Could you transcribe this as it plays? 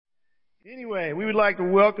Anyway, we would like to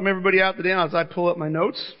welcome everybody out today as I pull up my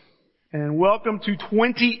notes. And welcome to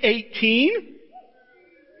 2018.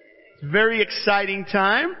 It's a very exciting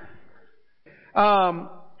time.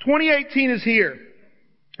 2018 is here.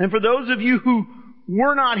 And for those of you who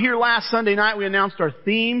were not here last Sunday night, we announced our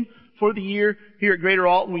theme for the year here at Greater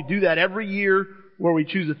Alton. We do that every year where we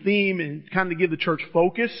choose a theme and kind of give the church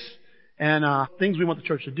focus and things we want the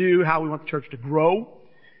church to do, how we want the church to grow.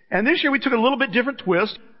 And this year we took a little bit different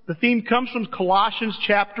twist. The theme comes from Colossians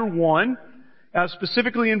chapter 1,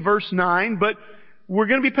 specifically in verse 9, but we're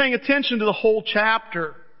going to be paying attention to the whole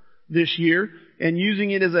chapter this year and using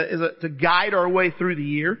it to guide our way through the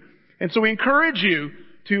year. And so we encourage you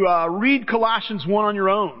to read Colossians 1 on your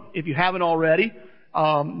own if you haven't already.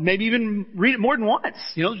 Maybe even read it more than once.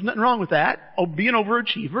 There's nothing wrong with that. Be an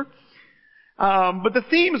overachiever. But the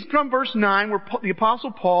theme is from verse 9 where the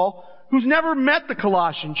Apostle Paul, who's never met the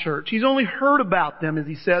Colossian church. He's only heard about them, as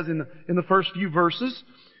he says in the first few verses.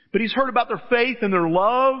 But he's heard about their faith and their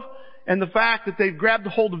love and the fact that they've grabbed a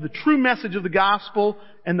hold of the true message of the gospel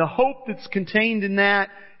and the hope that's contained in that.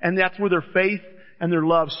 And that's where their faith and their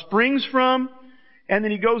love springs from. And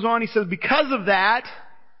then he goes on, he says, because of that,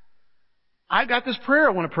 I've got this prayer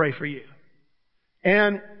I want to pray for you.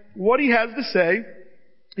 And what he has to say,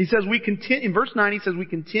 he says, in verse 9, he says, we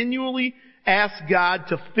continually ask God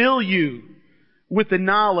to fill you with the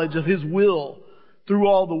knowledge of His will through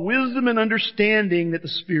all the wisdom and understanding that the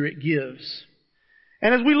Spirit gives.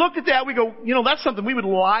 And as we looked at that, we go, that's something we would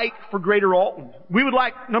like for Greater Alton. We would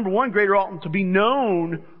like, number one, Greater Alton to be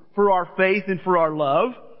known for our faith and for our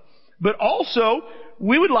love. But also,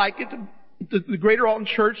 we would like the Greater Alton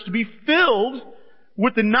Church to be filled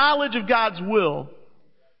with the knowledge of God's will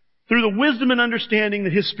through the wisdom and understanding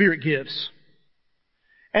that His Spirit gives.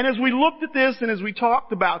 And as we looked at this and as we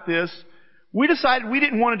talked about this, we decided we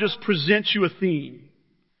didn't want to just present you a theme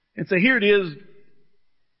and say, here it is,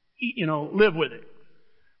 live with it.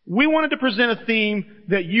 We wanted to present a theme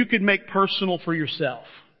that you could make personal for yourself.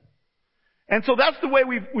 And so that's the way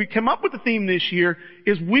we come up with the theme this year,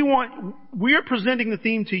 is we are presenting the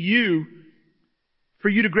theme to you for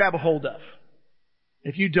you to grab a hold of.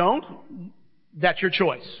 If you don't, that's your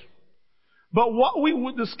choice. But what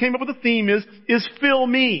we just came up with the theme is fill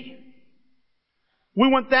me. We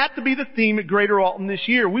want that to be the theme at Greater Alton this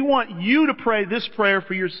year. We want you to pray this prayer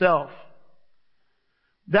for yourself.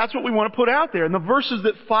 That's what we want to put out there. And the verses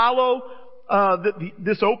that follow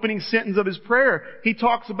this opening sentence of his prayer, he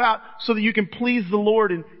talks about so that you can please the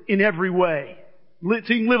Lord in every way.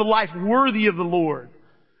 So you can live a life worthy of the Lord.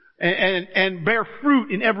 And bear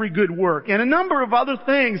fruit in every good work. And a number of other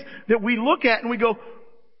things that we look at and we go,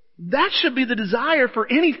 that should be the desire for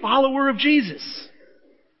any follower of Jesus.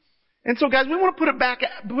 And so guys, we want to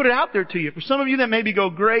put it out there to you. For some of you that maybe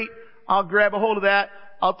go, great, I'll grab a hold of that.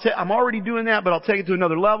 I'm already doing that, but I'll take it to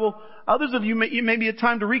another level. Others of you, maybe it's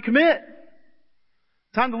time to recommit.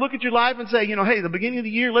 Time to look at your life and say, hey, the beginning of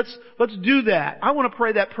the year, let's do that. I want to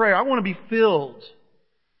pray that prayer. I want to be filled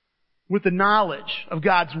with the knowledge of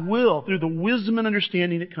God's will through the wisdom and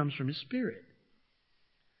understanding that comes from His Spirit.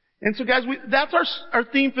 And so guys, that's our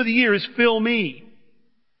theme for the year is fill me.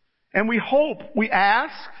 And we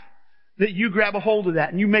ask that you grab a hold of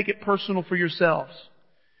that and you make it personal for yourselves.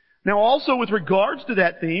 Now also with regards to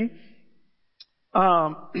that theme,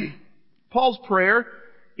 Paul's prayer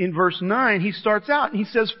in verse 9, he starts out and he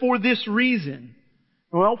says, for this reason.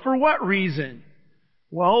 Well, for what reason?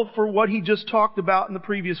 Well, for what he just talked about in the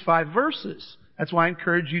previous 5 verses. That's why I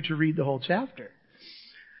encourage you to read the whole chapter.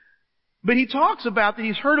 But he talks about that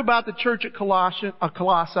he's heard about the church at Colossae,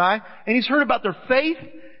 and he's heard about their faith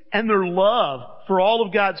and their love for all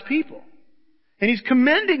of God's people. And he's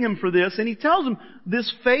commending them for this, and he tells them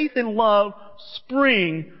this faith and love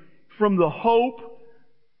spring from the hope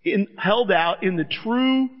held out in the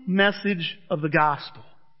true message of the gospel.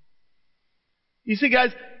 You see,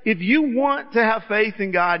 guys, if you want to have faith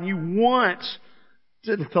in God and you want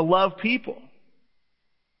to love people,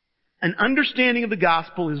 an understanding of the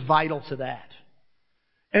gospel is vital to that.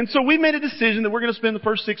 And so we made a decision that we're going to spend the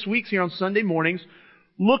first 6 weeks here on Sunday mornings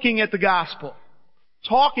looking at the gospel,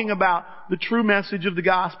 talking about the true message of the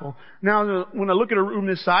gospel. Now, when I look at a room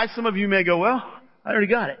this size, some of you may go, well, I already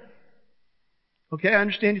got it. Okay, I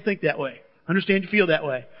understand you think that way. I understand you feel that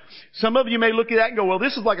way. Some of you may look at that and go, well,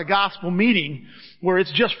 this is like a gospel meeting where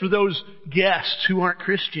it's just for those guests who aren't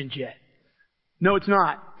Christians yet. No, it's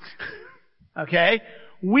not. Okay?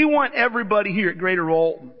 We want everybody here at Greater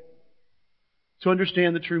Alton to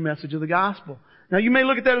understand the true message of the gospel. Now, you may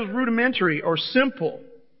look at that as rudimentary or simple.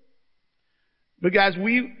 But guys,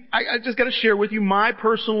 I just got to share with you my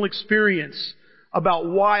personal experience about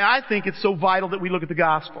why I think it's so vital that we look at the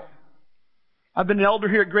gospel. I've been an elder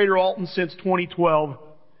here at Greater Alton since 2012.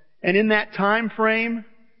 And in that time frame,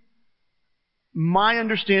 my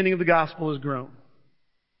understanding of the gospel has grown.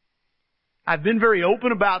 I've been very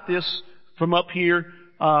open about this from up here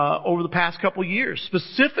over the past couple of years.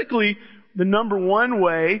 Specifically, the number one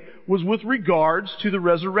way was with regards to the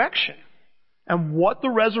resurrection and what the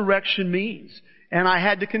resurrection means. And I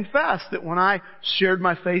had to confess that when I shared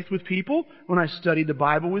my faith with people, when I studied the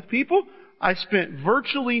Bible with people, I spent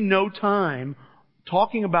virtually no time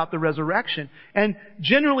talking about the resurrection. And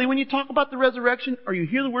generally, when you talk about the resurrection, or you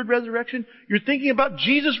hear the word resurrection, you're thinking about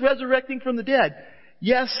Jesus resurrecting from the dead.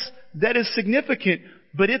 Yes, that is significant,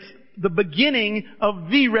 but it's the beginning of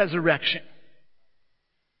the resurrection.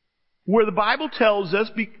 Where the Bible tells us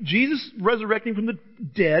Jesus resurrecting from the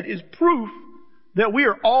dead is proof that we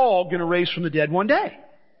are all going to raise from the dead one day.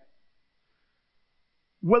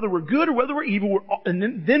 Whether we're good or whether we're evil,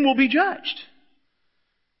 and then we'll be judged.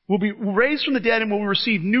 We'll be raised from the dead and we'll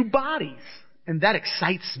receive new bodies. And that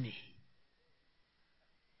excites me.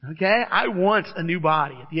 Okay? I want a new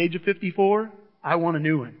body. At the age of 54, I want a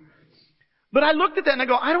new one. But I looked at that and I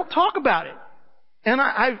go, I don't talk about it. And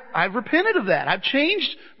I've repented of that. I've changed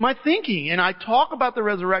my thinking. And I talk about the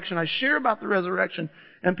resurrection. I share about the resurrection.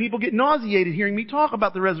 And people get nauseated hearing me talk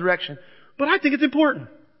about the resurrection. But I think it's important.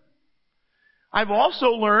 I've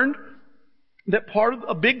also learned that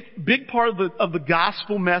a big part of the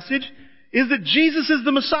gospel message is that Jesus is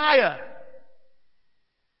the Messiah.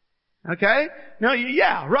 Okay? Now,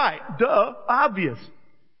 yeah, right. Duh. Obvious.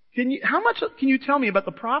 How much can you tell me about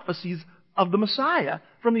the prophecies of the Messiah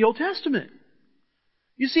from the Old Testament?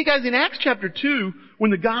 You see, guys, in Acts chapter 2,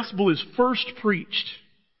 when the gospel is first preached,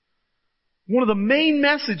 one of the main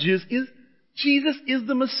messages is Jesus is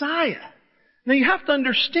the Messiah. Now you have to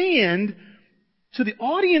understand, to the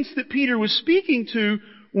audience that Peter was speaking to,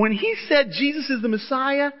 when he said Jesus is the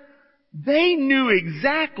Messiah, they knew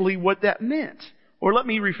exactly what that meant. Or let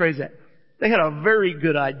me rephrase that. They had a very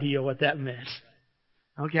good idea what that meant.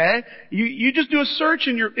 Okay? You just do a search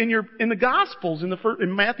in the Gospels,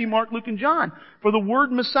 in Matthew, Mark, Luke, and John, for the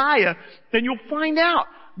word Messiah, and you'll find out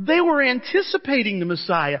they were anticipating the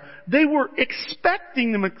Messiah. They were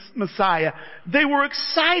expecting the Messiah. They were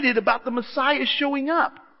excited about the Messiah showing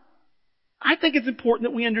up. I think it's important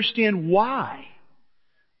that we understand why.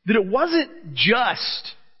 That it wasn't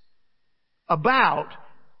just about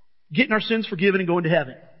getting our sins forgiven and going to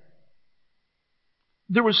heaven.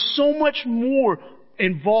 There was so much more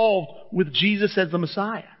involved with Jesus as the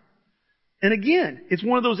Messiah. And again, it's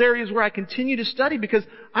one of those areas where I continue to study because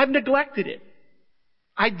I've neglected it.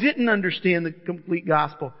 I didn't understand the complete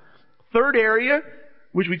gospel. Third area,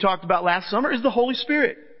 which we talked about last summer, is the Holy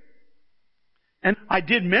Spirit. And I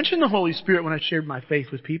did mention the Holy Spirit when I shared my faith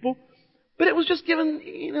with people, but it was just given,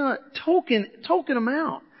 a token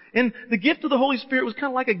amount. And the gift of the Holy Spirit was kind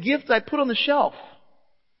of like a gift I put on the shelf.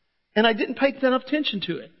 And I didn't pay enough attention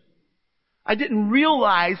to it. I didn't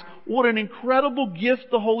realize what an incredible gift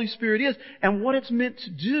the Holy Spirit is and what it's meant to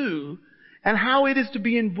do and how it is to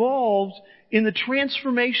be involved in the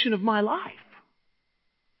transformation of my life.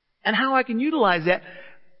 And how I can utilize that.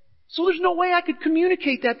 So there's no way I could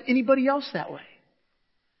communicate that to anybody else that way.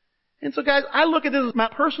 And so guys, I look at this as my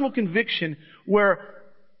personal conviction where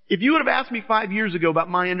if you would have asked me 5 years ago about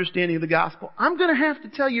my understanding of the gospel, I'm going to have to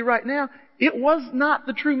tell you right now, it was not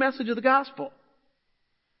the true message of the gospel.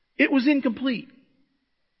 It was incomplete.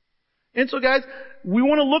 And so guys, we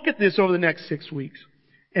want to look at this over the next 6 weeks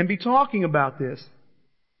and be talking about this.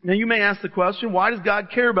 Now you may ask the question, why does God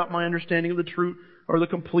care about my understanding of the true or the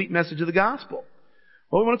complete message of the gospel?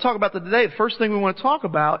 Well, we want to talk about that today. The first thing we want to talk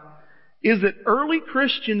about is that early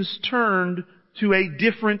Christians turned to a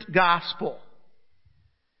different gospel.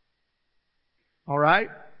 All right?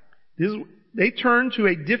 They turned to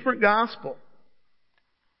a different gospel.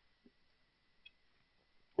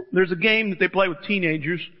 There's a game that they play with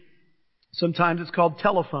teenagers. Sometimes it's called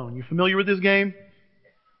telephone. You familiar with this game?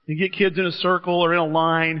 You get kids in a circle or in a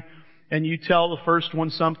line, and you tell the first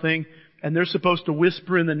one something, and they're supposed to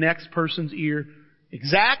whisper in the next person's ear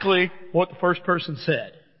exactly what the first person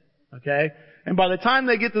said. Okay? And by the time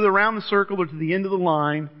they get to around the circle or to the end of the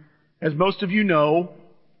line, as most of you know,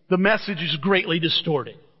 the message is greatly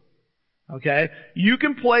distorted. Okay? You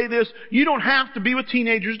can play this. You don't have to be with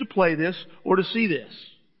teenagers to play this or to see this.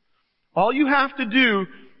 All you have to do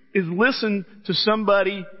is listen to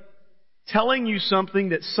somebody telling you something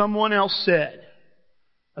that someone else said,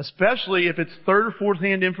 especially if it's third or fourth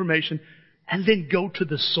hand information, and then go to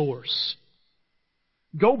the source.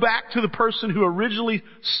 Go back to the person who originally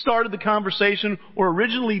started the conversation or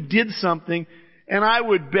originally did something, and I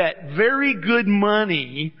would bet very good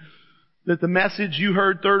money that the message you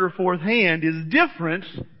heard third or fourth hand is different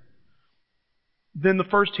than the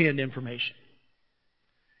first hand information.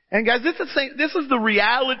 And guys, this is the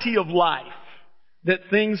reality of life, that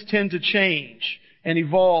things tend to change and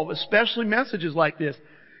evolve, especially messages like this.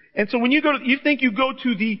 And so when you go to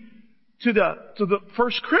the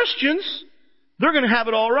first Christians, they're going to have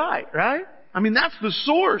it all right? I mean, that's the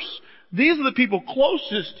source. These are the people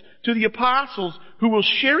closest to the apostles who were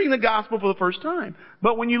sharing the gospel for the first time.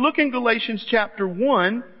 But when you look in Galatians chapter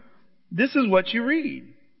 1, this is what you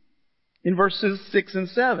read in verses 6 and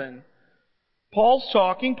 7. Paul's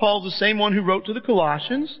talking. Paul's the same one who wrote to the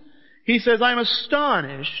Colossians. He says, "I'm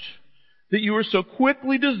astonished that you are so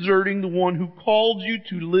quickly deserting the one who called you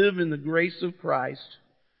to live in the grace of Christ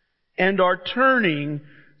and are turning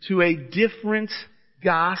to a different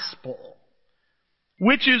gospel,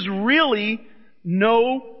 which is really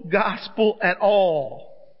no gospel at all.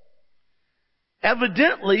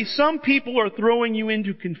 Evidently, some people are throwing you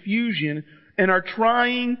into confusion and are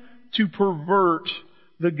trying to pervert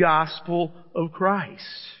the gospel of Christ."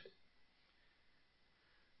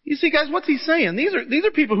 You see, guys, what's he saying? These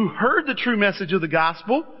are people who heard the true message of the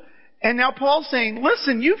gospel, and now Paul's saying,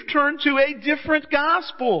 listen, you've turned to a different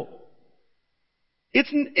gospel. And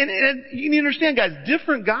you need to understand, guys,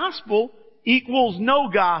 different gospel equals no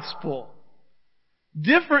gospel.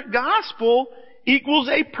 Different gospel equals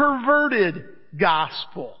a perverted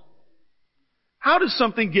gospel. How does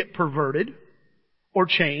something get perverted or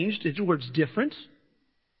changed where it's different?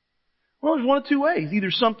 Well, there's one of two ways.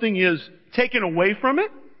 Either something is taken away from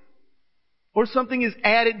it or something is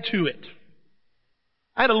added to it.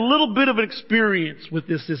 I had a little bit of an experience with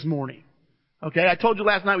this morning. Okay, I told you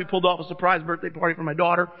last night we pulled off a surprise birthday party for my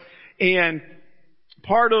daughter, and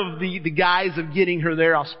part of the guise of getting her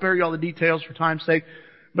there, I'll spare you all the details for time's sake,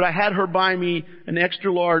 but I had her buy me an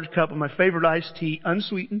extra large cup of my favorite iced tea,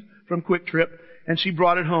 unsweetened, from Quick Trip, and she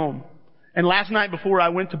brought it home. And last night before I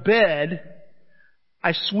went to bed,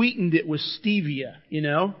 I sweetened it with stevia,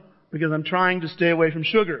 because I'm trying to stay away from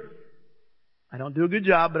sugar. I don't do a good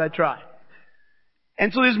job, but I try.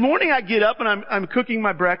 And so this morning I get up and I'm cooking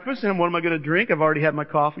my breakfast, and what am I going to drink? I've already had my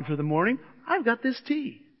coffee for the morning. I've got this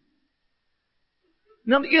tea.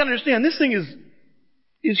 Now, you understand, this thing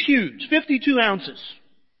is huge, 52 ounces.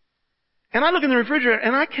 And I look in the refrigerator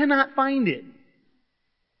and I cannot find it.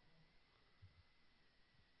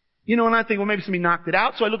 And I think, well, maybe somebody knocked it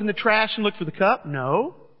out. So I look in the trash and look for the cup.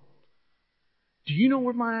 No. Do you know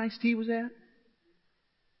where my iced tea was at?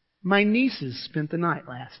 My nieces spent the night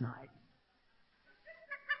last night.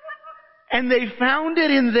 And they found it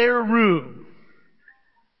in their room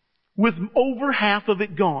with over half of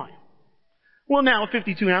it gone. Well, now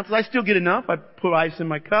 52 ounces, I still get enough. I put ice in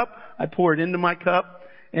my cup. I pour it into my cup.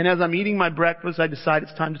 And as I'm eating my breakfast, I decide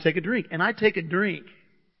it's time to take a drink. And I take a drink.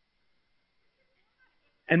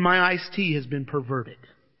 And my iced tea has been perverted.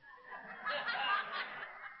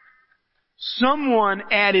 Someone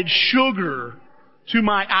added sugar to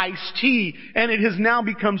my iced tea, and it has now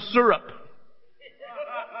become syrup.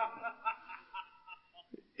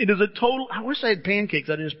 It is a total... I wish I had pancakes.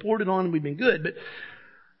 I'd just poured it on and we'd been good. But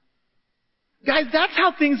guys, that's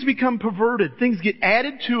how things become perverted. Things get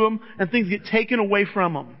added to them and things get taken away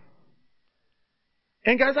from them.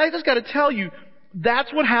 And guys, I just got to tell you,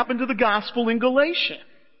 that's what happened to the gospel in Galatia.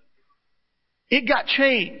 It got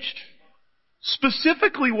changed.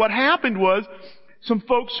 Specifically, what happened was some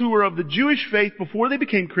folks who were of the Jewish faith before they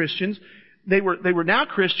became Christians, they were now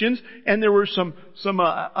Christians, and there were some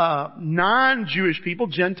non-Jewish people,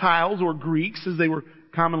 Gentiles or Greeks as they were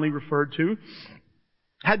commonly referred to,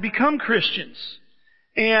 had become Christians.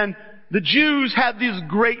 And the Jews had this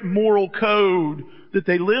great moral code that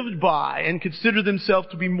they lived by and considered themselves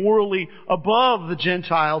to be morally above the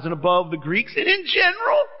Gentiles and above the Greeks. And in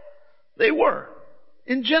general, they were.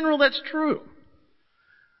 In general, that's true.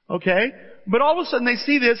 Okay? But all of a sudden they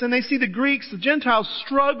see this and they see the Greeks, the Gentiles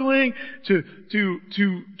struggling to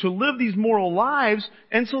live these moral lives.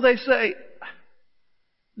 And so they say,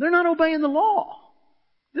 they're not obeying the law.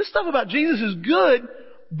 This stuff about Jesus is good,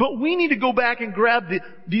 but we need to go back and grab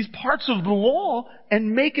these parts of the law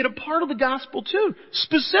and make it a part of the gospel too.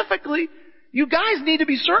 Specifically, you guys need to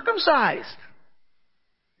be circumcised.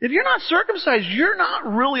 If you're not circumcised, you're not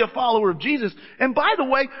really a follower of Jesus. And by the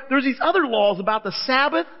way, there's these other laws about the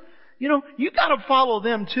Sabbath. You gotta follow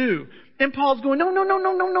them too. And Paul's going,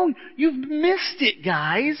 no. You've missed it,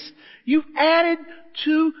 guys. You've added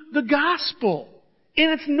to the gospel. And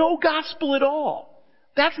it's no gospel at all.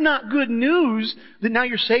 That's not good news that now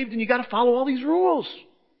you're saved and you gotta follow all these rules.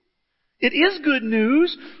 It is good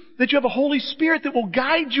news that you have a Holy Spirit that will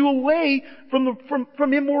guide you away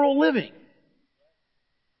from immoral living.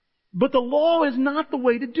 But the law is not the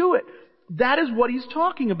way to do it. That is what he's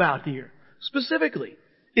talking about here, specifically.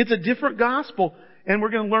 It's a different gospel, and we're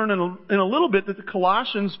going to learn in a little bit that the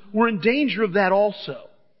Colossians were in danger of that also.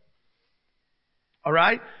 All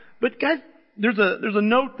right? But guys, there's a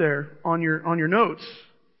note there on your notes.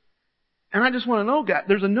 And I just want to know, guys,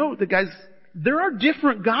 there's a note that, guys, there are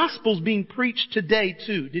different gospels being preached today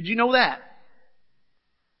too. Did you know that?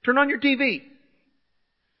 Turn on your TV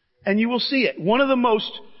and you will see it. One of the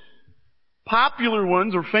most popular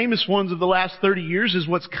ones or famous ones of the last 30 years is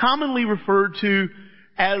what's commonly referred to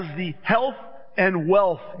as the health and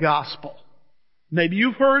wealth gospel. Maybe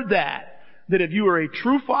you've heard that if you are a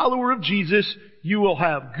true follower of Jesus, you will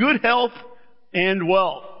have good health and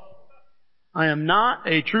wealth. I am not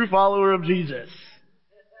a true follower of Jesus,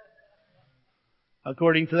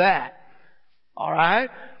 according to that. All right?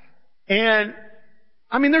 And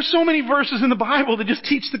I mean, there's so many verses in the Bible that just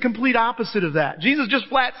teach the complete opposite of that. Jesus just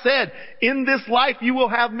flat said, in this life you will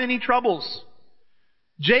have many troubles.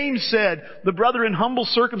 James said, the brother in humble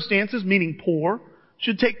circumstances, meaning poor,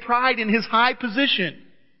 should take pride in his high position.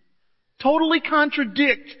 Totally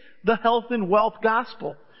contradict the health and wealth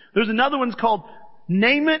gospel. There's another one called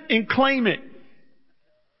name it and claim it.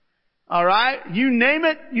 All right? You name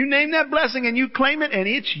it, you name that blessing and you claim it and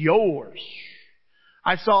it's yours.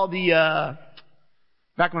 I saw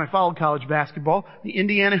back when I followed college basketball, the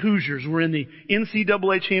Indiana Hoosiers were in the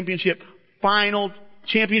NCAA championship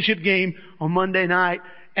game on Monday night,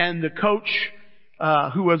 and the coach,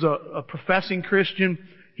 who was a professing Christian,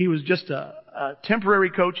 he was just a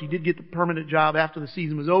temporary coach. He did get the permanent job after the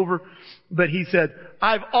season was over, but he said,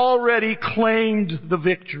 I've already claimed the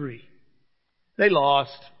victory. They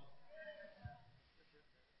lost.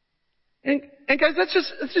 And guys, that's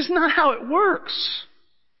just not how it works.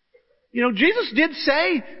 You know, Jesus did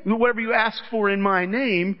say, whatever you ask for in my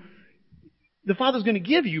name, the Father's going to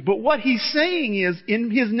give you. But what he's saying is,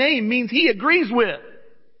 in his name means he agrees with.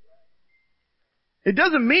 It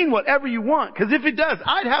doesn't mean whatever you want, because if it does,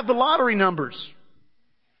 I'd have the lottery numbers.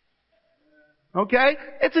 Okay?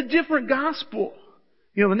 It's a different gospel.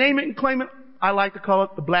 You know, the name it and claim it, I like to call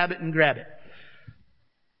it the blab it and grab it.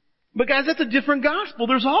 But guys, that's a different gospel.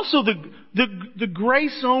 There's also the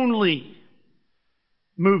grace only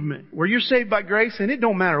movement, where you're saved by grace and it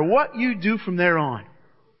don't matter what you do from there on.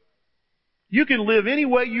 You can live any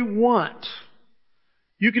way you want.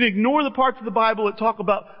 You can ignore the parts of the Bible that talk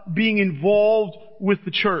about being involved with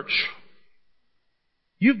the church.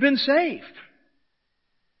 You've been saved.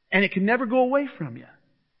 And it can never go away from you.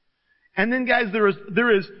 And then guys,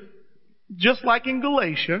 there is, just like in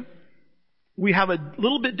Galatia, we have a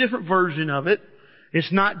little bit different version of it.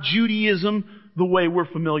 It's not Judaism the way we're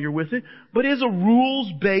familiar with it, but is a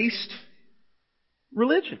rules-based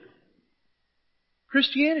religion.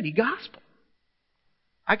 Christianity, gospel.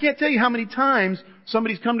 I can't tell you how many times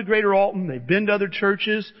somebody's come to Greater Alton, they've been to other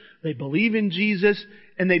churches, they believe in Jesus,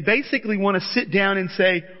 and they basically want to sit down and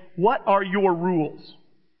say, what are your rules?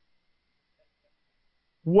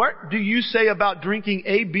 What do you say about drinking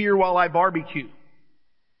a beer while I barbecue?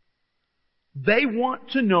 They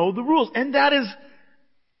want to know the rules. And that is,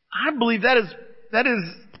 I believe that is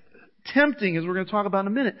tempting, as we're going to talk about in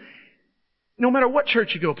a minute. No matter what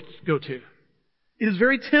church you go to. It is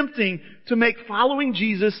very tempting to make following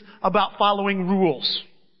Jesus about following rules.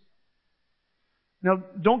 Now,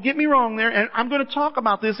 don't get me wrong there, and I'm going to talk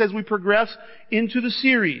about this as we progress into the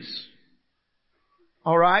series.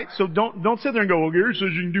 Alright? So don't sit there and go, well, Gary says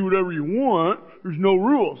you can do whatever you want. There's no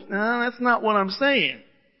rules. No, that's not what I'm saying.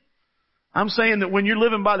 I'm saying that when you're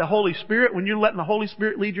living by the Holy Spirit, when you're letting the Holy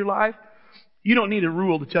Spirit lead your life, you don't need a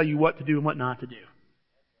rule to tell you what to do and what not to do.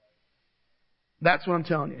 That's what I'm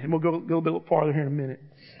telling you. And we'll go a little bit farther here in a minute.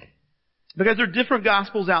 Because there are different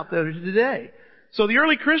gospels out there today. So the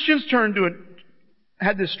early Christians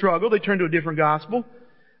had this struggle. They turned to a different gospel.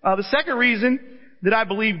 The second reason that I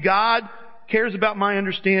believe God cares about my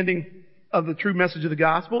understanding of the true message of the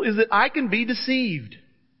gospel is that I can be deceived.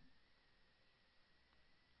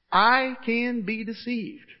 I can be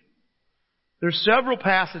deceived. There's several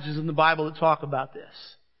passages in the Bible that talk about this.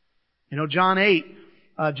 You know, John 8,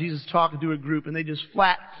 Jesus is talking to a group and they just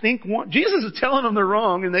flat think one. Jesus is telling them they're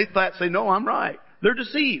wrong and they flat say, no, I'm right. They're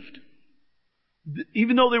deceived.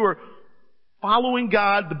 Even though they were following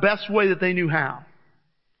God the best way that they knew how.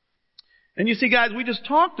 And you see, guys, we just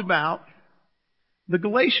talked about the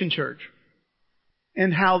Galatian church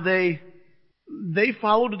and how they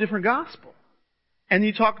followed a different gospel. And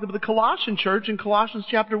you talk to the Colossian church in Colossians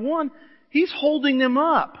chapter 1, he's holding them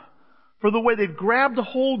up for the way they've grabbed a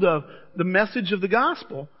hold of the message of the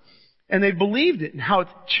gospel and they've believed it and how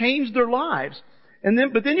it's changed their lives.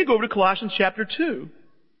 But then you go over to Colossians chapter 2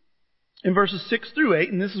 in verses 6 through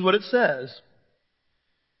 8, and this is what it says.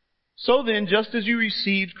 So then, just as you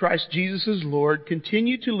received Christ Jesus as Lord,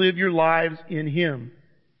 continue to live your lives in Him,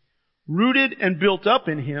 rooted and built up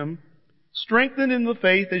in Him, strengthened in the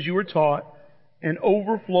faith as you were taught, and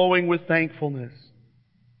overflowing with thankfulness.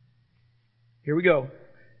 Here we go.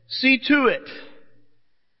 See to it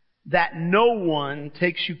that no one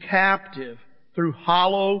takes you captive through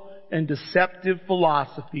hollow and deceptive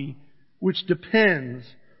philosophy, which depends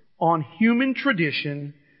on human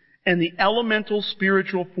tradition and the elemental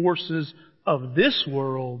spiritual forces of this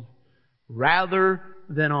world rather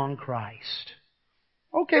than on Christ.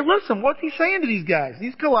 Okay, listen, what's he saying to these guys?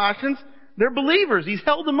 These Colossians, they're believers. He's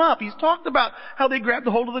held them up. He's talked about how they grabbed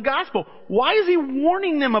a hold of the gospel. Why is he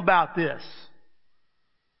warning them about this?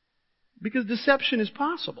 Because deception is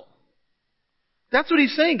possible. That's what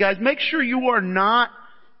he's saying, guys. Make sure you are not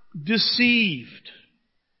deceived.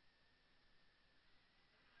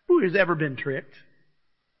 Who has ever been tricked?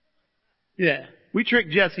 Yeah. We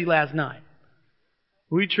tricked Jessie last night.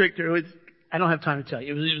 We tricked her. I don't have time to tell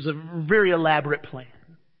you. It was a very elaborate plan.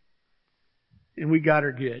 And we got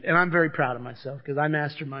her good. And I'm very proud of myself because I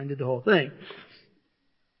masterminded the whole thing.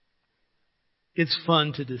 It's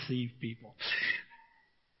fun to deceive people.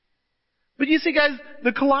 But you see, guys,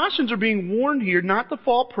 the Colossians are being warned here not to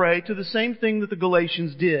fall prey to the same thing that the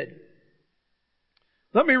Galatians did.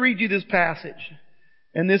 Let me read you this passage.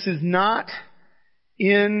 And this is not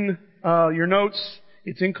in your notes.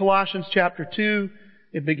 It's in Colossians chapter 2.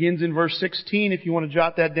 It begins in verse 16 if you want to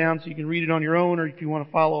jot that down so you can read it on your own or if you want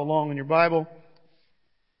to follow along in your Bible.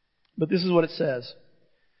 But this is what it says.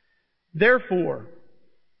 Therefore,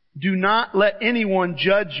 do not let anyone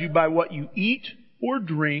judge you by what you eat or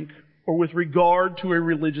drink or with regard to a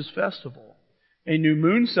religious festival, a new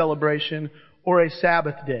moon celebration, or a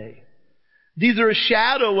Sabbath day. These are a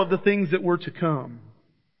shadow of the things that were to come.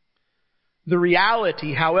 The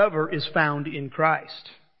reality, however, is found in Christ.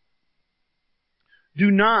 Do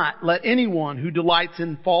not let anyone who delights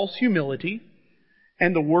in false humility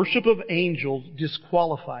and the worship of angels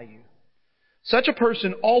disqualify you. Such a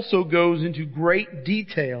person also goes into great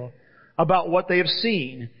detail about what they have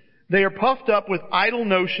seen. They are puffed up with idle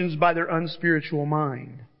notions by their unspiritual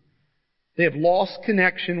mind. They have lost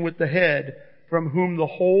connection with the head, from whom the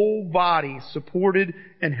whole body, supported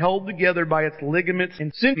and held together by its ligaments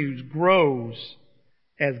and sinews, grows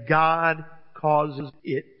as God causes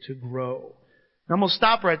it to grow. Now, I'm going to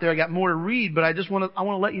stop right there. I got more to read, but I want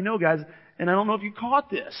to let you know, guys, and I don't know if you caught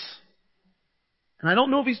this. And I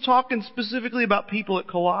don't know if he's talking specifically about people at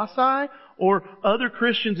Colossae or other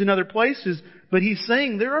Christians in other places, but he's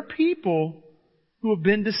saying there are people who have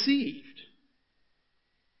been deceived.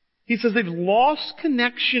 He says they've lost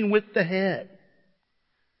connection with the head.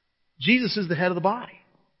 Jesus is the head of the body,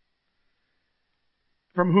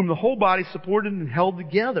 from whom the whole body is supported and held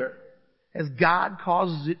together as God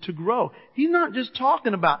causes it to grow. He's not just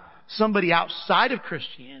talking about somebody outside of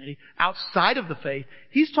Christianity, outside of the faith.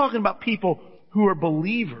 He's talking about people who are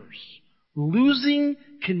believers, losing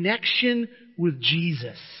connection with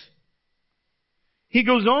Jesus. He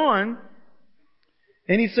goes on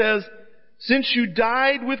and he says, since you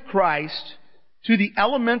died with Christ to the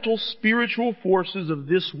elemental spiritual forces of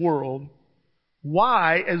this world,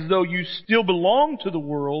 why, as though you still belong to the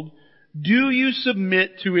world, do you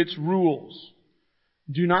submit to its rules?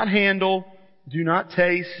 Do not handle, do not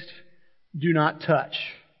taste, do not touch.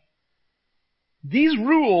 These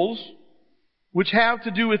rules, which have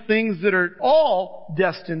to do with things that are all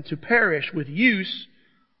destined to perish with use,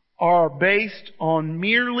 are based on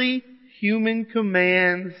merely human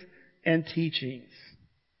commands and teachings.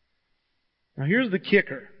 Now here's the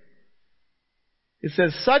kicker. It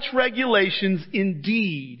says, such regulations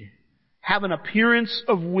indeed have an appearance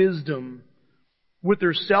of wisdom with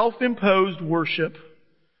their self-imposed worship,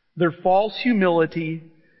 their false humility,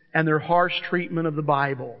 and their harsh treatment of the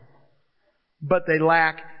Bible. But they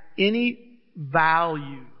lack any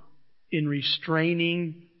value in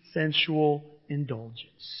restraining sensual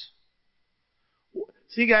indulgence.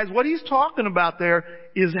 See, guys, what he's talking about there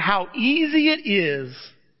is how easy it is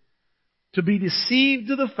to be deceived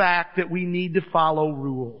to the fact that we need to follow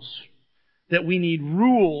rules. That we need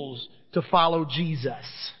rules to follow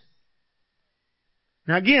Jesus.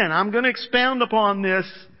 Now again, I'm going to expound upon this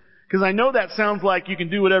because I know that sounds like you can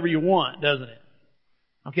do whatever you want, doesn't it?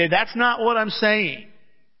 Okay, that's not what I'm saying.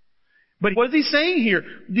 But what is he saying here?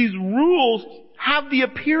 These rules have the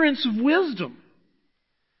appearance of wisdom.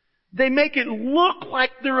 They make it look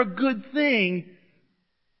like they're a good thing,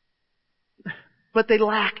 but they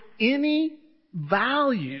lack any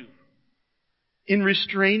value in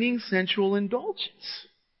restraining sensual indulgence.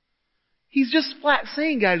 He's just flat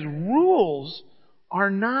saying, guys, rules are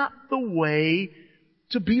not the way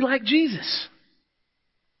to be like Jesus.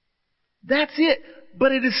 That's it.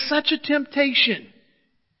 But it is such a temptation.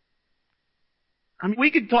 I mean, we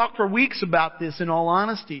could talk for weeks about this in all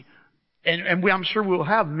honesty. And I'm sure we'll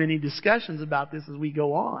have many discussions about this as we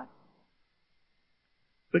go on.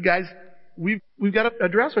 But guys, we've got to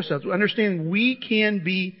address ourselves. Understand we can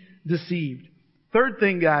be deceived. Third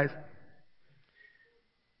thing, guys,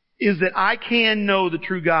 is that I can know the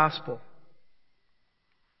true gospel.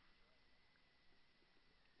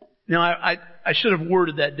 Now, I should have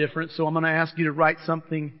worded that different, so I'm going to ask you to write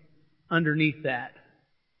something underneath that.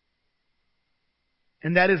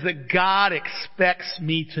 And that is that God expects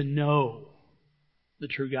me to know the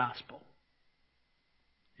true gospel.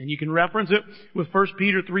 And you can reference it with 1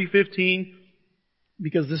 Peter 3:15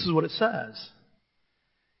 because this is what it says.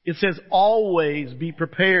 It says, always be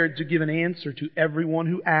prepared to give an answer to everyone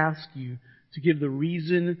who asks you to give the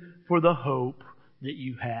reason for the hope that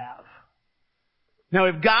you have. Now,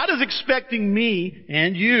 if God is expecting me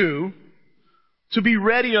and you to be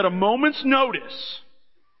ready at a moment's notice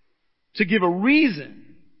to give a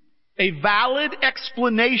reason, a valid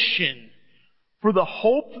explanation for the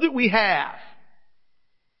hope that we have,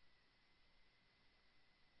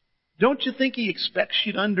 don't you think He expects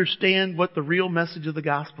you to understand what the real message of the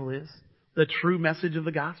gospel is? The true message of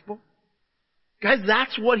the gospel? Guys,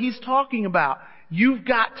 that's what He's talking about. You've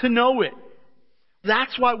got to know it.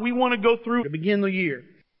 That's why we want to go through to begin the year.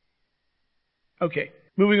 Okay,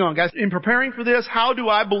 moving on, guys. In preparing for this, how do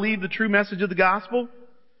I believe the true message of the gospel?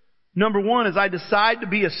 Number one is I decide to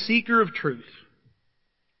be a seeker of truth.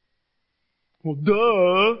 Well,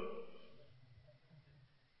 duh.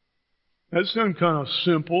 That sounds kind of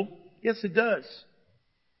simple. Yes, it does.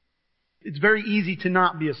 It's very easy to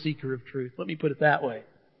not be a seeker of truth. Let me put it that way.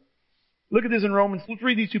 Look at this in Romans. Let's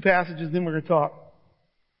read these two passages, then we're going to talk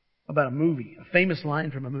about a movie, a famous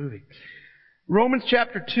line from a movie. Romans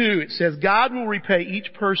chapter 2, it says, God will repay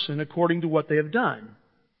each person according to what they have done.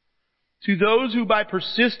 To those who by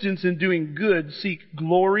persistence in doing good seek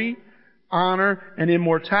glory, honor, and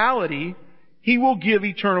immortality, He will give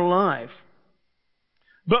eternal life.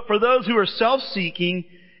 But for those who are self-seeking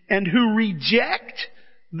and who reject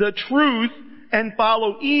the truth and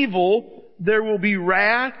follow evil, there will be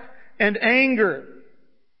wrath and anger.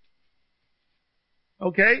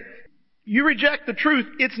 Okay? You reject the truth,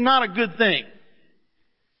 it's not a good thing.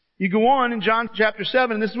 You go on in John chapter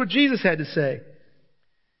 7, and this is what Jesus had to say.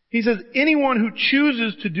 He says, anyone who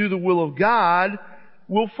chooses to do the will of God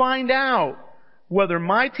will find out whether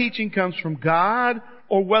my teaching comes from God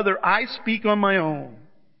or whether I speak on my own.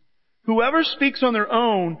 Whoever speaks on their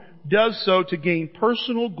own does so to gain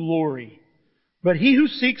personal glory. But he who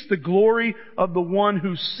seeks the glory of the one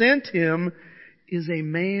who sent him is a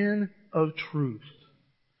man of truth.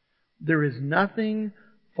 There is nothing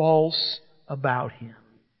false about him.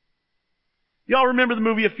 Y'all remember the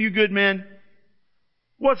movie A Few Good Men?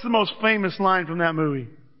 What's the most famous line from that movie?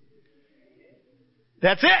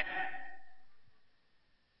 That's it!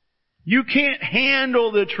 You can't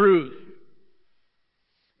handle the truth.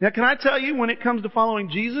 Now, can I tell you, when it comes to following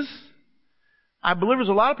Jesus, I believe there's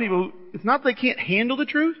a lot of people who, it's not that they can't handle the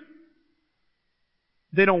truth.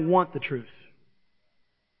 They don't want the truth.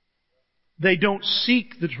 They don't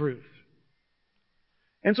seek the truth.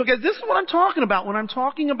 And so, guys, this is what I'm talking about when I'm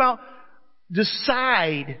talking about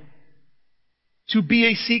decide to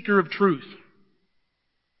be a seeker of truth.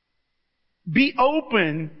 Be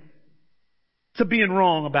open to being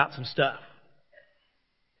wrong about some stuff.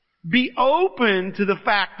 Be open to the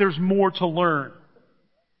fact there's more to learn.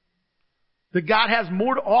 That God has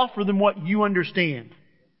more to offer than what you understand.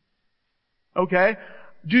 Okay?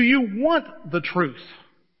 Do you want the truth?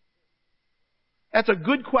 That's a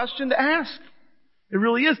good question to ask. It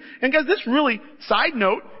really is. And guys, this really, side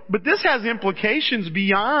note, but this has implications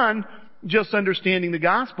beyond just understanding the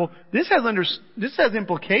gospel. This has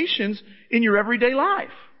implications in your everyday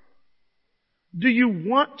life. Do you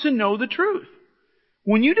want to know the truth?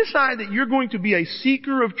 When you decide that you're going to be a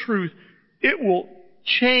seeker of truth, it will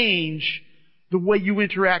change the way you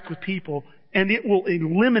interact with people, and it will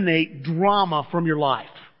eliminate drama from your life.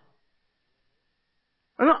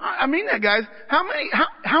 I mean that, guys.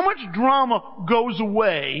 How much drama goes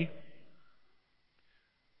away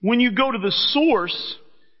when you go to the source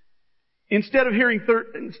instead of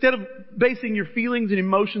basing your feelings and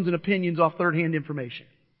emotions and opinions off third-hand information?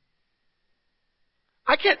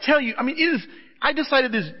 I can't tell you. I mean, I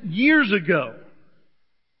decided this years ago,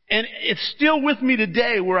 and it's still with me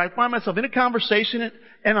today, where I find myself in a conversation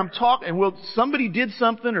and I'm talking, and somebody did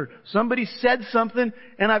something or somebody said something,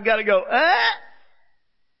 and I've got to go,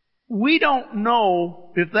 we don't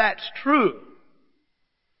know if that's true.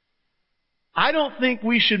 I don't think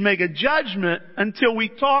we should make a judgment until we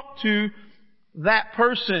talk to that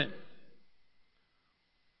person.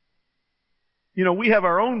 You know, we have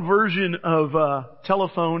our own version of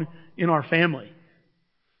telephone in our family.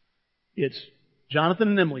 It's Jonathan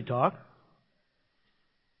and Emily talk.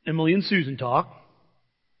 Emily and Susan talk.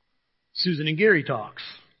 Susan and Gary talks.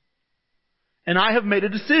 And I have made a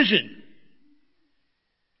decision.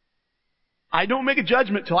 I don't make a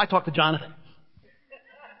judgment till I talk to Jonathan.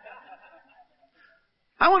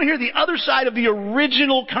 I want to hear the other side of the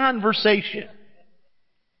original conversation.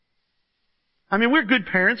 I mean, we're good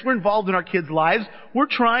parents. We're involved in our kids' lives. We're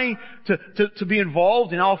trying to be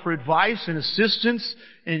involved and offer advice and assistance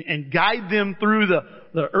and guide them through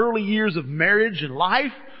the early years of marriage and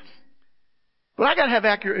life. But I got to have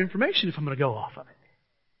accurate information if I'm going to go off of it.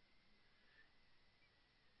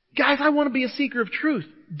 Guys, I want to be a seeker of truth.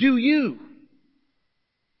 Do you?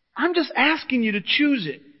 I'm just asking you to choose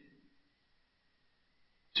it.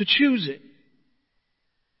 To choose it.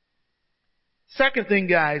 Second thing,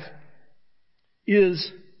 guys,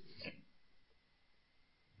 is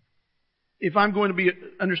if I'm going to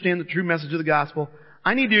understand the true message of the gospel,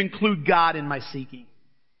 I need to include God in my seeking.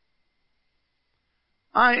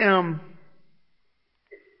 I am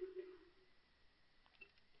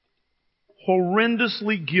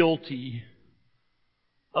horrendously guilty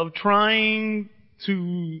of trying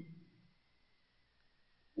to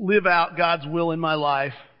live out God's will in my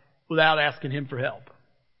life without asking Him for help.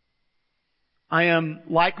 I am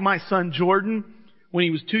like my son Jordan when he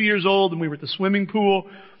was 2 years old and we were at the swimming pool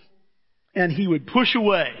and he would push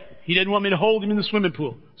away. He didn't want me to hold him in the swimming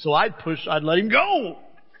pool. So I'd let him go.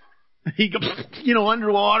 He'd go,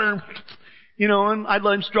 underwater, and I'd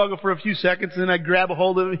let him struggle for a few seconds and then I'd grab a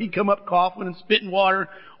hold of him. He'd come up coughing and spitting water,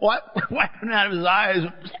 wiping out of his eyes,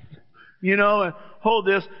 and hold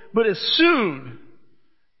this. But as soon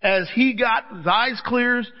as he got his eyes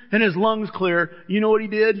clear and his lungs clear, you know what he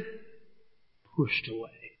did? Pushed away.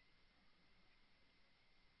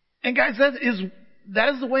 And guys, that is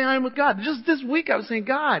the way I am with God. Just this week I was saying,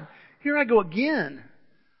 God, here I go again.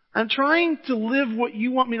 I'm trying to live what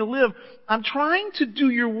you want me to live. I'm trying to do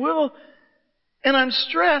your will, and I'm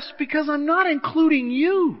stressed because I'm not including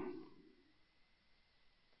you.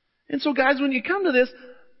 And so guys, when you come to this,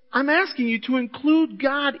 I'm asking you to include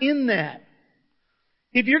God in that.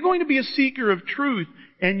 If you're going to be a seeker of truth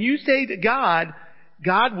and you say to God,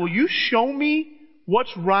 God, will you show me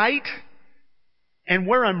what's right and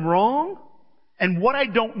where I'm wrong and what I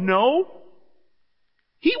don't know?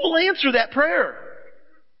 He will answer that prayer.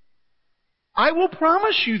 I will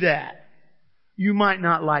promise you that. You might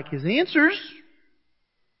not like His answers.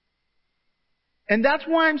 And that's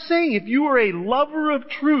why I'm saying if you are a lover of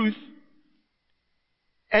truth,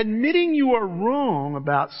 admitting you are wrong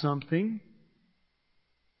about something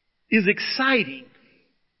is exciting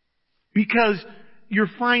because you're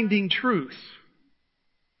finding truth.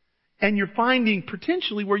 And you're finding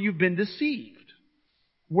potentially where you've been deceived,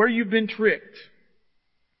 where you've been tricked.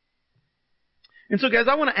 And so guys,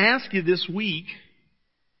 I want to ask you this week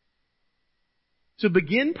to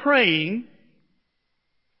begin praying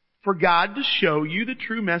for God to show you the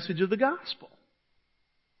true message of the gospel.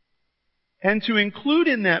 And to include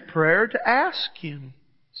in that prayer to ask Him,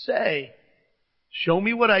 say, show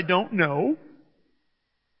me what I don't know,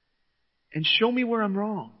 and show me where I'm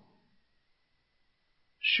wrong.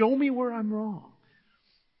 Show me where I'm wrong.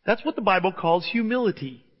 That's what the Bible calls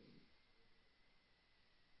humility.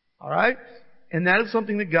 All right? And that is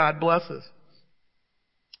something that God blesses.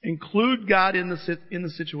 Include God in the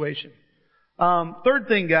situation. Third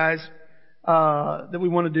thing, guys, that we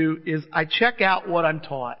want to do is I check out what I'm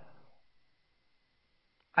taught.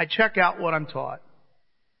 I check out what I'm taught.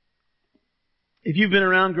 If you've been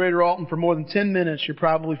around Greater Alton for more than 10 minutes, you're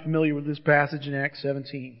probably familiar with this passage in Acts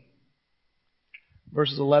 17.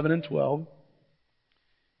 Verses 11 and 12.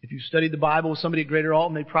 If you've studied the Bible with somebody at Greater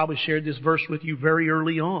Alton, they probably shared this verse with you very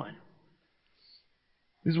early on.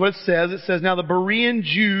 This is what it says. It says, now the Berean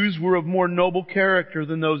Jews were of more noble character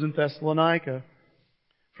than those in Thessalonica,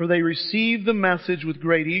 for they received the message with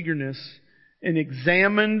great eagerness and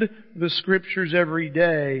examined the Scriptures every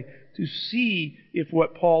day to see if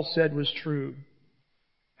what Paul said was true.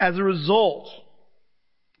 As a result,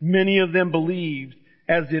 many of them believed,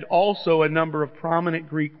 as did also a number of prominent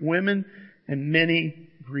Greek women and many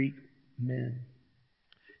Greek men.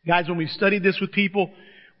 Guys, when we studied this with people,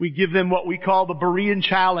 we give them what we call the Berean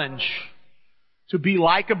challenge. To be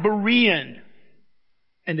like a Berean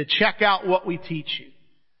and to check out what we teach you.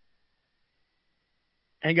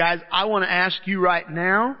 And guys, I want to ask you right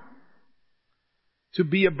now, to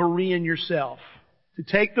be a Berean yourself. To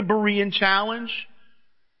take the Berean challenge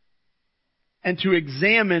and to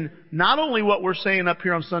examine not only what we're saying up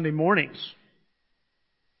here on Sunday mornings,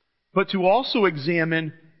 but to also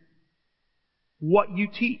examine what you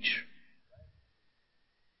teach.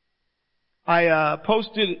 I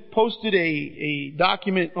posted a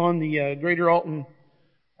document on the Greater Alton,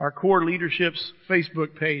 our core leadership's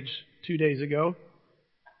Facebook page 2 days ago.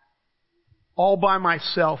 All by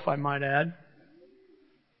myself, I might add.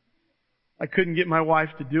 I couldn't get my wife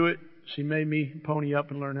to do it. She made me pony up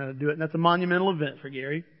and learn how to do it. And that's a monumental event for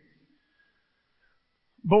Gary.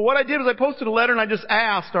 But what I did was I posted a letter and I just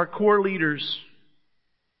asked our core leaders,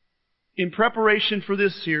 in preparation for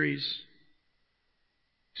this series,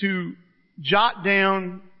 to jot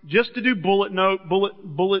down, just to do bullet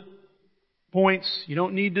points. You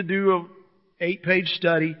don't need to do a 8-page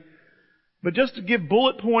study, but just to give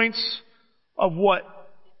bullet points of what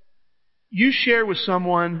you share with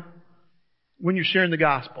someone when you're sharing the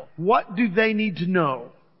gospel. What do they need to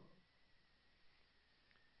know?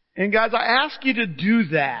 And guys, I ask you to do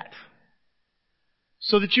that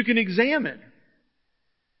so that you can examine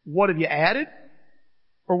what have you added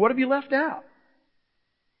or what have you left out.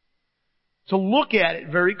 To look at it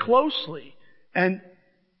very closely and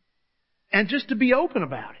just to be open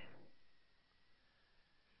about it.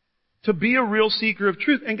 To be a real seeker of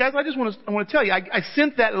truth. And guys, I want to tell you, I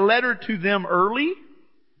sent that letter to them early.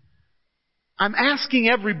 I'm asking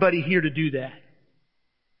everybody here to do that.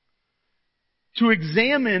 To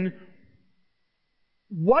examine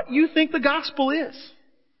what you think the gospel is.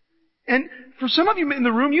 And for some of you in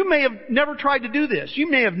the room, you may have never tried to do this. You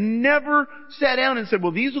may have never sat down and said,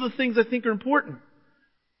 well, these are the things I think are important.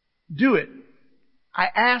 Do it. I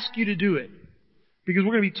ask you to do it. Because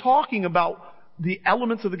we're going to be talking about the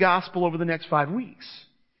elements of the gospel over the next 5 weeks.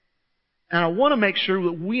 And I want to make sure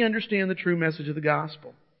that we understand the true message of the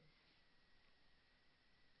gospel.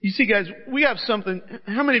 You see, guys, we have something.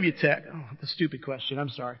 How many of you text? Oh, the stupid question. I'm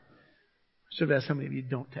sorry. I should have asked how many of you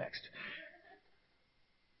don't text.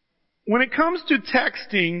 When it comes to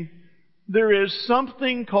texting, there is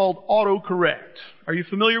something called autocorrect. Are you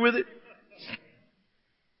familiar with it?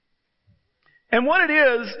 And what it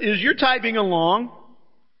is you're typing along,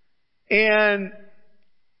 and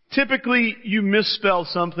typically you misspell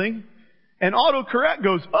something, and autocorrect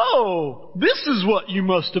goes, oh, this is what you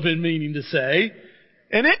must have been meaning to say.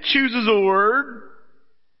 And it chooses a word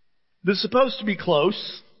that's supposed to be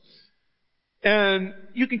close, and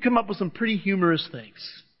you can come up with some pretty humorous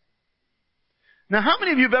things. Now, how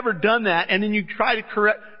many of you have ever done that, and then you type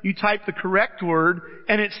the correct word,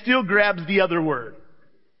 and it still grabs the other word?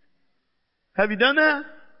 Have you done that?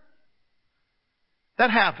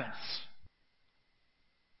 That happens.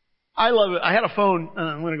 I love it. I had a phone,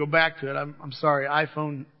 I'm going to go back to it. I'm sorry,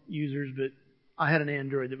 iPhone users, but I had an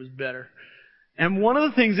Android that was better. And one of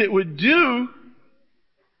the things it would do,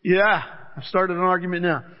 I've started an argument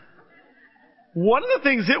now. One of the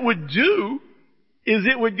things it would do is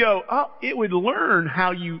it would go, it would learn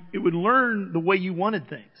the way you wanted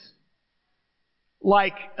things.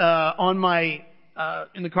 Like,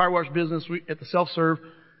 in the car wash business, at the self-serve,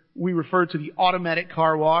 we refer to the automatic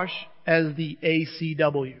car wash as the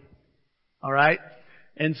ACW. Alright?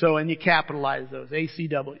 And you capitalize those,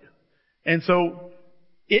 ACW. And so,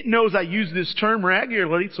 it knows I use this term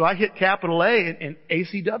regularly, so I hit capital A and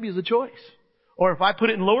ACW is a choice. Or if I put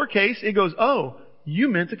it in lowercase, it goes, oh, you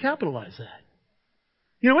meant to capitalize that.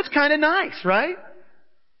 You know, it's kind of nice, right?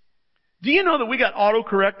 Do you know that we got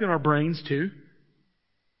autocorrect in our brains too?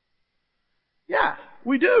 Yeah,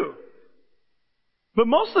 we do. But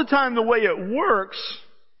most of the time the way it works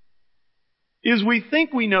is we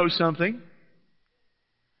think we know something.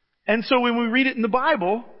 And so when we read it in the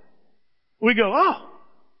Bible, we go, oh,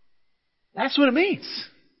 that's what it means.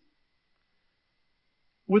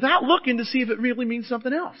 Without looking to see if it really means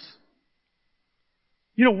something else.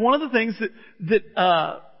 You know, one of the things that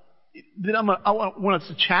I want us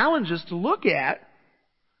to challenge us to look at,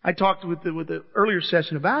 I talked with the earlier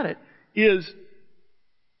session about it, is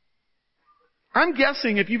I'm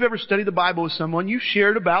guessing if you've ever studied the Bible with someone, you've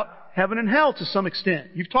shared about heaven and hell to some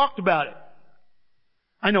extent. You've talked about it.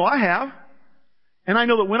 I know I have. And I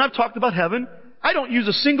know that when I've talked about heaven, I don't use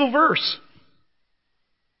a single verse.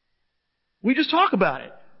 We just talk about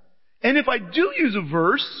it. And if I do use a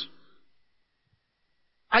verse,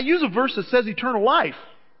 I use a verse that says eternal life.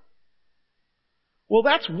 Well,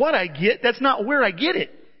 that's what I get. That's not where I get it.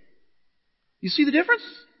 You see the difference?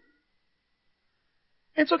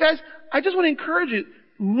 And so guys, I just want to encourage you,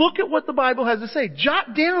 look at what the Bible has to say.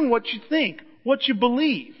 Jot down what you think, what you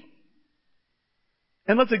believe.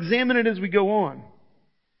 And let's examine it as we go on.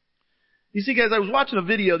 You see, guys, I was watching a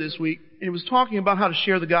video this week, and it was talking about how to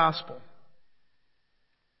share the gospel.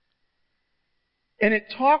 And it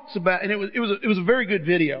talks about, and it was a very good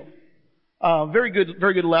video. Very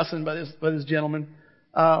good lesson by this gentleman.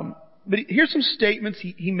 But here's some statements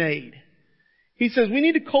he made. He says, we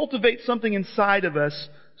need to cultivate something inside of us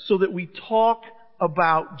so that we talk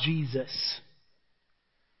about Jesus.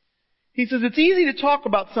 He says, it's easy to talk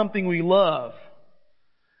about something we love.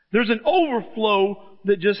 There's an overflow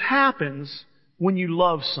that just happens when you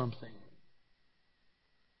love something.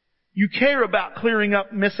 You care about clearing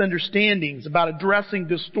up misunderstandings, about addressing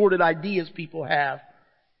distorted ideas people have.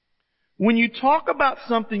 When you talk about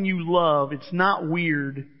something you love, it's not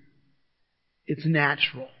weird, it's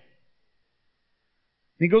natural.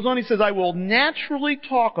 And he goes on, he says, I will naturally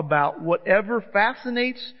talk about whatever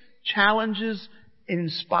fascinates, challenges, and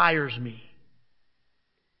inspires me.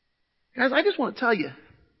 Guys, I just want to tell you,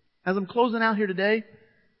 as I'm closing out here today,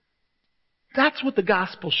 that's what the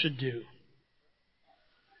gospel should do.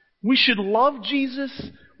 We should love Jesus,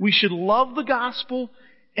 we should love the gospel,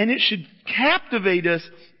 and it should captivate us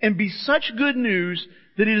and be such good news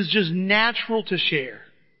that it is just natural to share.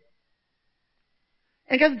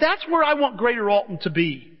 And guys, that's where I want Greater Alton to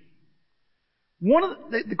be.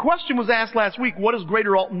 The question was asked last week, what is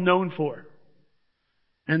Greater Alton known for?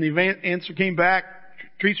 And the answer came back,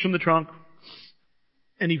 treats from the trunk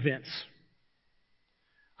and events.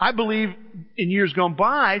 I believe in years gone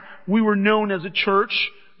by, we were known as a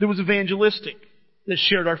church that was evangelistic, that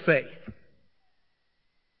shared our faith.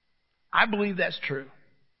 I believe that's true.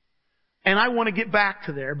 And I want to get back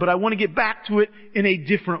to there, but I want to get back to it in a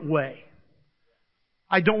different way.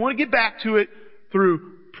 I don't want to get back to it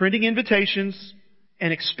through printing invitations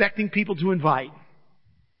and expecting people to invite.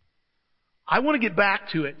 I want to get back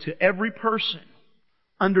to it to every person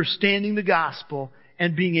understanding the gospel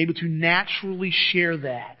and being able to naturally share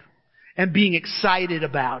that and being excited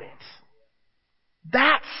about it.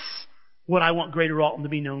 That's what I want Greater Alton to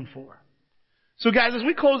be known for. So guys, as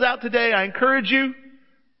we close out today, I encourage you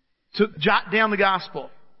to jot down the gospel.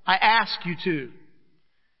 I ask you to.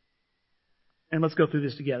 And let's go through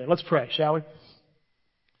this together. Let's pray, shall we?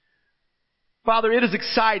 Father, it is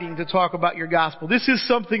exciting to talk about your gospel. This is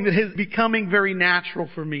something that is becoming very natural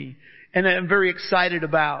for me and I'm very excited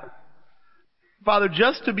about. Father,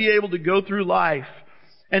 just to be able to go through life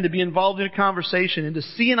and to be involved in a conversation and to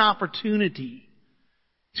see an opportunity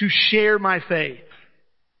to share my faith,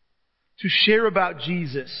 to share about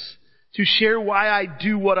Jesus, to share why I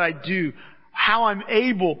do what I do, how I'm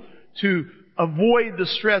able to avoid the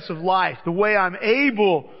stress of life, the way I'm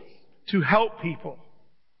able to help people.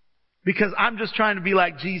 Because I'm just trying to be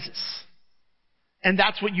like Jesus. And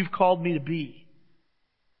that's what you've called me to be.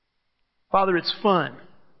 Father, it's fun.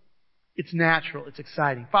 It's natural. It's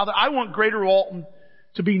exciting. Father, I want Greater Alton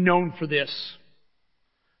to be known for this.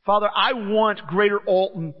 Father, I want Greater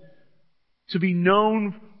Alton to be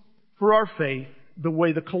known for our faith the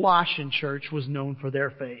way the Colossian church was known for their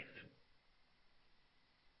faith.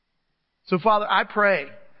 So, Father, I pray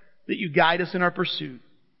that you guide us in our pursuit.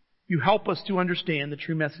 You help us to understand the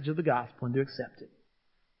true message of the gospel and to accept it.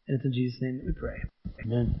 And it's in Jesus' name that we pray.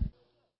 Amen.